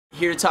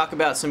here to talk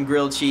about some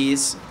grilled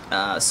cheese.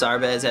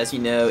 Sarbez, as you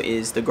know,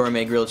 is the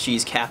gourmet grilled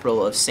cheese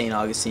capital of St.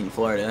 Augustine,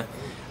 Florida.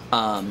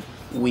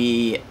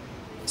 We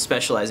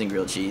specialize in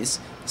grilled cheese,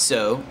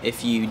 so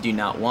if you do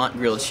not want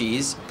grilled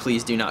cheese,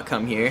 please do not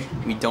come here.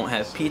 We don't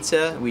have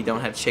pizza, we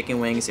don't have chicken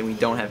wings, and we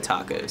don't have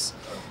tacos.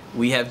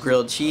 We have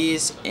grilled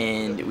cheese,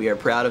 and we are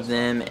proud of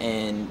them,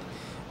 and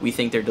we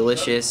think they're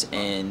delicious,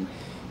 and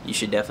you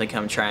should definitely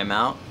come try them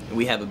out.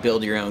 We have a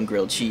build your own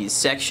grilled cheese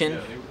section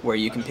where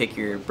you can pick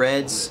your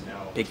breads,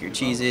 pick your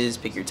cheeses,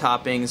 pick your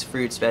toppings,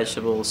 fruits,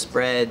 vegetables,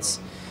 spreads.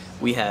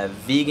 We have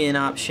vegan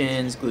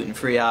options,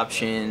 gluten-free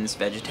options,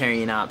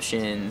 vegetarian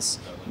options,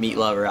 meat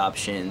lover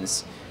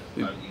options.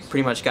 We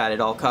pretty much got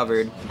it all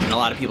covered. And a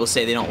lot of people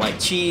say they don't like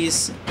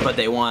cheese, but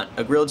they want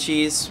a grilled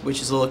cheese,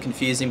 which is a little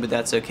confusing, but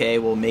that's okay.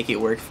 We'll make it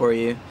work for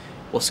you.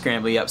 We'll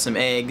scramble you up some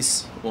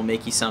eggs. We'll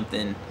make you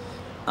something.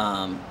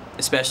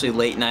 Especially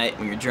late night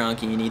when you're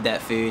drunk and you need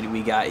that food,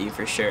 we got you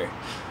for sure.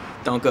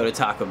 Don't go to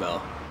Taco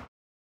Bell.